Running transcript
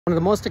One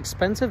of the most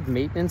expensive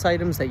maintenance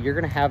items that you're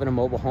going to have in a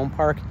mobile home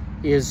park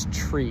is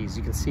trees.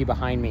 You can see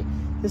behind me.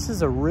 This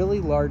is a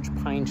really large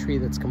pine tree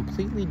that's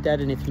completely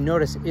dead, and if you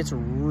notice, it's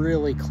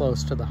really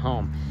close to the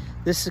home.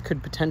 This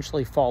could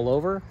potentially fall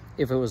over.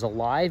 If it was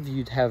alive,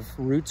 you'd have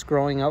roots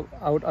growing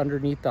out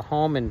underneath the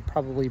home and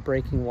probably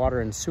breaking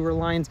water and sewer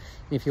lines.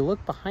 And if you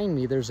look behind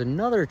me, there's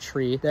another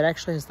tree that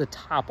actually has the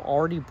top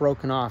already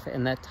broken off,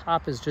 and that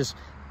top is just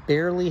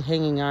barely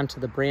hanging on to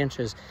the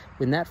branches.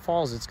 When that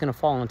falls, it's going to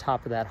fall on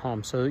top of that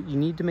home. So you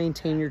need to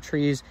maintain your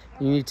trees.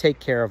 You need to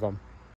take care of them.